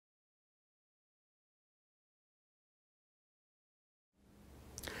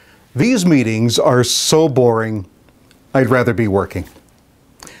These meetings are so boring, I'd rather be working.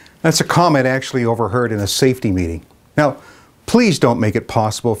 That's a comment actually overheard in a safety meeting. Now, please don't make it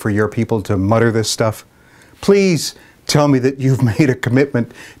possible for your people to mutter this stuff. Please tell me that you've made a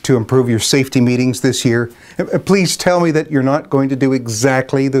commitment to improve your safety meetings this year. Please tell me that you're not going to do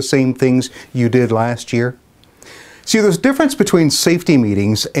exactly the same things you did last year. See, there's a difference between safety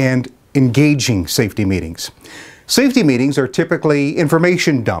meetings and engaging safety meetings. Safety meetings are typically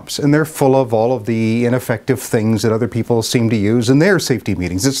information dumps, and they're full of all of the ineffective things that other people seem to use in their safety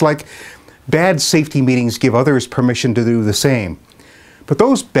meetings. It's like bad safety meetings give others permission to do the same. But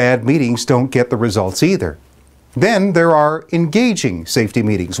those bad meetings don't get the results either. Then there are engaging safety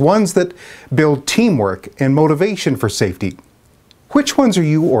meetings, ones that build teamwork and motivation for safety. Which ones are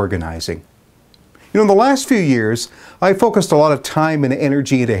you organizing? You know, in the last few years, I focused a lot of time and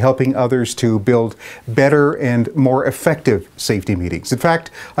energy into helping others to build better and more effective safety meetings. In fact,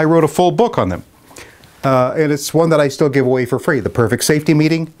 I wrote a full book on them. And it's one that I still give away for free, The Perfect Safety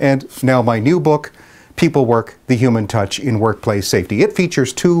Meeting, and now my new book, PeopleWork, The Human Touch in Workplace Safety. It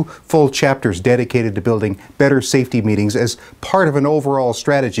features 2 full chapters dedicated to building better safety meetings as part of an overall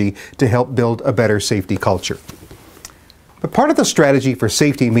strategy to help build a better safety culture. But part of the strategy for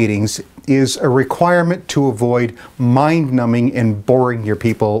safety meetings is a requirement to avoid mind-numbing and boring your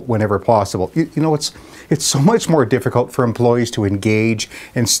people whenever possible. You know, it's so much more difficult for employees to engage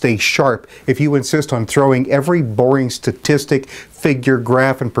and stay sharp if you insist on throwing every boring statistic, figure,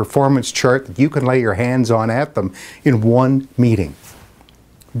 graph, and performance chart that you can lay your hands on at them in one meeting.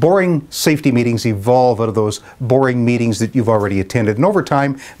 Boring safety meetings evolve out of those boring meetings that you've already attended, and over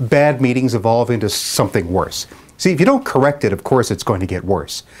time, bad meetings evolve into something worse. See, if you don't correct it, of course it's going to get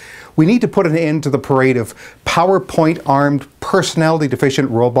worse. We need to put an end to the parade of PowerPoint-armed,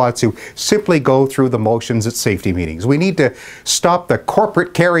 personality-deficient robots who simply go through the motions at safety meetings. We need to stop the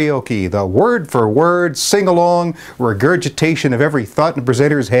corporate karaoke, the word-for-word, sing-along, regurgitation of every thought in the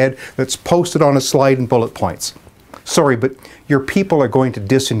presenter's head that's posted on a slide in bullet points. Sorry, but your people are going to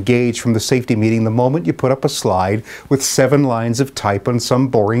disengage from the safety meeting the moment you put up a slide with 7 lines of type on some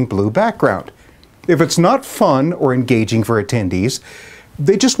boring blue background. If it's not fun or engaging for attendees,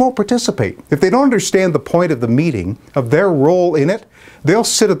 they just won't participate. If they don't understand the point of the meeting, of their role in it, they'll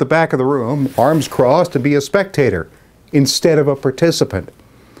sit at the back of the room, arms crossed, and be a spectator instead of a participant.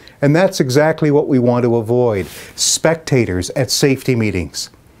 And that's exactly what we want to avoid, spectators at safety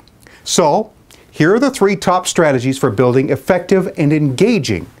meetings. So, here are the 3 top strategies for building effective and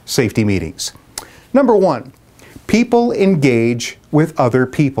engaging safety meetings. Number 1, people engage with other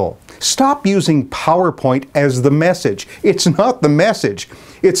people. Stop using PowerPoint as the message. It's not the message.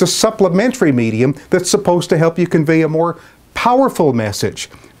 It's a supplementary medium that's supposed to help you convey a more powerful message.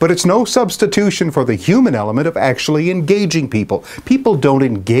 But it's no substitution for the human element of actually engaging people. People don't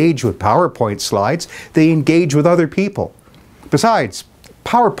engage with PowerPoint slides. They engage with other people. Besides,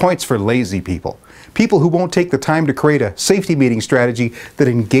 PowerPoint's for lazy people. People who won't take the time to create a safety meeting strategy that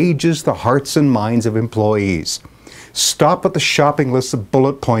engages the hearts and minds of employees. Stop at the shopping list of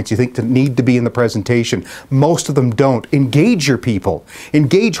bullet points you think that need to be in the presentation. Most of them don't. Engage your people.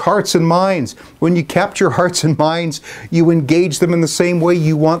 Engage hearts and minds. When you capture hearts and minds, you engage them in the same way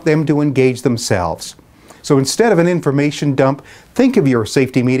you want them to engage themselves. So instead of an information dump, think of your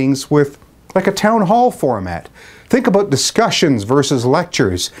safety meetings with like a town hall format. Think about discussions versus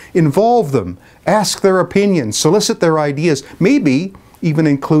lectures. Involve them. Ask their opinions. Solicit their ideas. Maybe even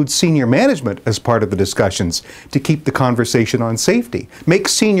include senior management as part of the discussions to keep the conversation on safety. Make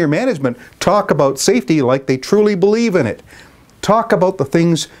senior management talk about safety like they truly believe in it. Talk about the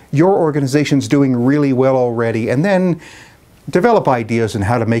things your organization's doing really well already, and then develop ideas on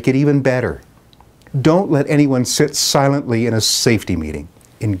how to make it even better. Don't let anyone sit silently in a safety meeting.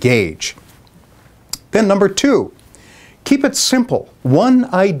 Engage. Then number 2, keep it simple,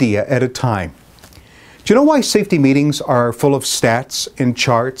 one idea at a time. Do you know why safety meetings are full of stats and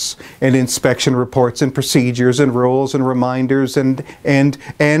charts and inspection reports and procedures and rules and reminders and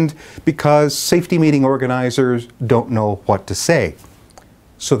because safety meeting organizers don't know what to say.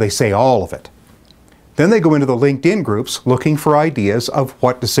 So they say all of it. Then they go into the LinkedIn groups looking for ideas of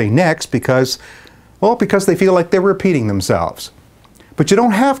what to say next because they feel like they're repeating themselves. But you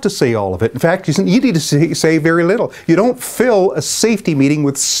don't have to say all of it. In fact, you need to say very little. You don't fill a safety meeting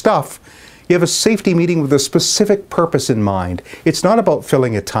with stuff. You have a safety meeting with a specific purpose in mind. It's not about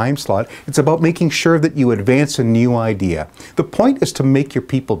filling a time slot. It's about making sure that you advance a new idea. The point is to make your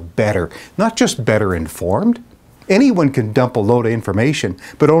people better, not just better informed. Anyone can dump a load of information,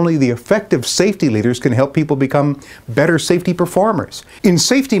 but only the effective safety leaders can help people become better safety performers. In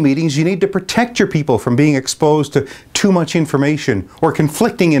safety meetings, you need to protect your people from being exposed to too much information or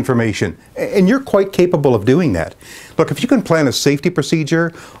conflicting information, and you're quite capable of doing that. Look, if you can plan a safety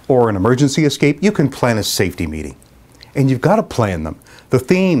procedure or an emergency escape, you can plan a safety meeting. And you've got to plan them. The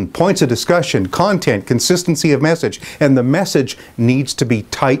theme, points of discussion, content, consistency of message, and the message needs to be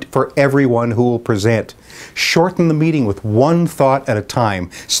tight for everyone who will present. Shorten the meeting with one thought at a time.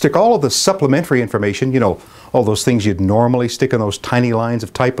 Stick all of the supplementary information, all those things you'd normally stick in those tiny lines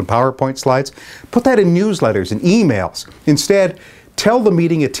of type and PowerPoint slides. Put that in newsletters and emails. Instead, tell the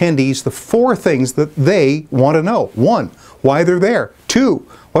meeting attendees the 4 things that they want to know. 1, why they're there. 2,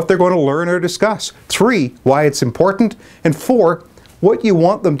 what they're going to learn or discuss. 3, why it's important. And 4, what you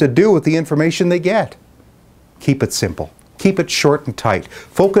want them to do with the information they get. Keep it simple. Keep it short and tight.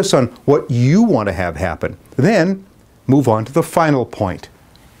 Focus on what you want to have happen. Then, move on to the final point.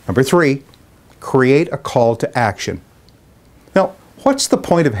 Number 3, create a call to action. Now, what's the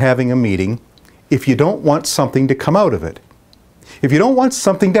point of having a meeting if you don't want something to come out of it? If you don't want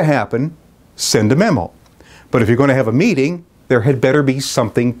something to happen, send a memo. But if you're going to have a meeting, there had better be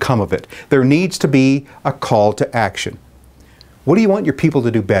something come of it. There needs to be a call to action. What do you want your people to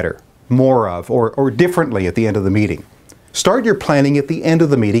do better, more of, or differently at the end of the meeting? Start your planning at the end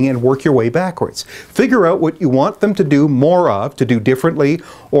of the meeting and work your way backwards. Figure out what you want them to do more of, to do differently,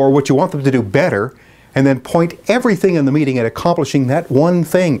 or what you want them to do better, and then point everything in the meeting at accomplishing that one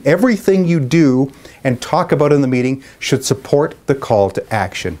thing. Everything you do and talk about in the meeting should support the call to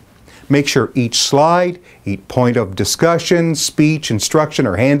action. Make sure each slide, each point of discussion, speech, instruction,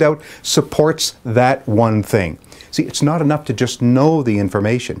 or handout supports that one thing. See, it's not enough to just know the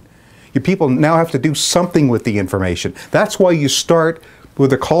information. Your people now have to do something with the information. That's why you start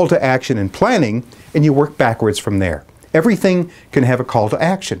with a call to action and planning, and you work backwards from there. Everything can have a call to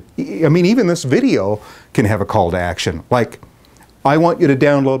action. I mean, even this video can have a call to action. Like, I want you to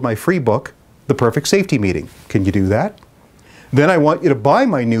download my free book, The Perfect Safety Meeting. Can you do that? Then I want you to buy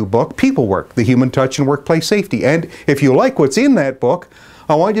my new book, PeopleWork, The Human Touch in Workplace Safety. And if you like what's in that book,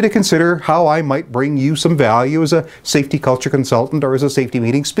 I want you to consider how I might bring you some value as a safety culture consultant or as a safety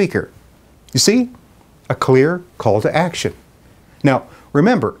meeting speaker. You see? A clear call to action. Now,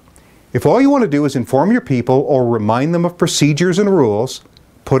 remember, if all you want to do is inform your people or remind them of procedures and rules,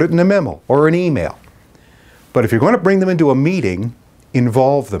 put it in a memo or an email. But if you're going to bring them into a meeting,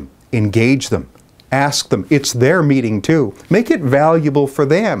 involve them, engage them, ask them. It's their meeting too. Make it valuable for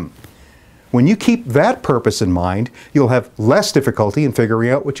them. When you keep that purpose in mind, you'll have less difficulty in figuring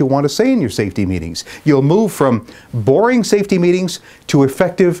out what you want to say in your safety meetings. You'll move from boring safety meetings to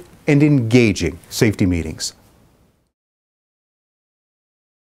effective and engaging safety meetings.